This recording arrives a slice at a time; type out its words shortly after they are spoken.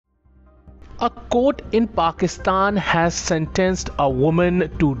A court in Pakistan has sentenced a woman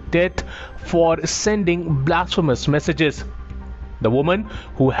to death for sending blasphemous messages. The woman,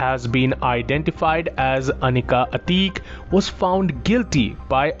 who has been identified as Anika Attique, was found guilty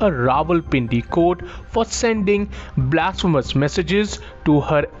by a Rawalpindi court for sending blasphemous messages to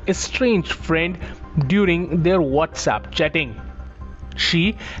her estranged friend during their WhatsApp chatting.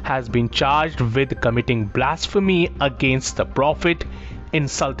 She has been charged with committing blasphemy against the Prophet,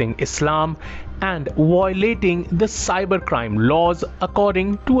 insulting Islam, and violating the cybercrime laws,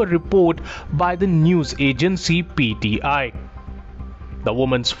 according to a report by the news agency PTI. The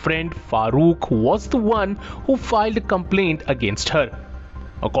woman's friend Farooq was the one who filed a complaint against her.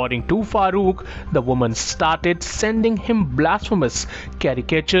 According to Farooq, the woman started sending him blasphemous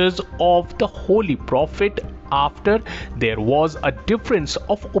caricatures of the Holy Prophet after there was a difference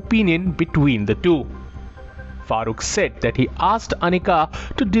of opinion between the two. Farooq said that he asked Anika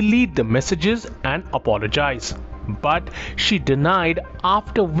to delete the messages and apologize, but she denied,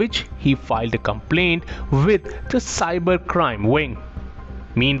 after which he filed a complaint with the cybercrime wing.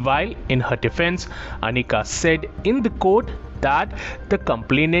 Meanwhile, in her defense, Anika said in the court that the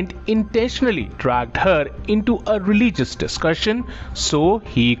complainant intentionally dragged her into a religious discussion so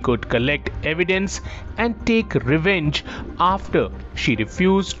he could collect evidence and take revenge after she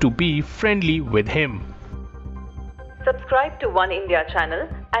refused to be friendly with him. Subscribe to Oneindia channel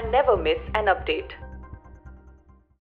and never miss an update.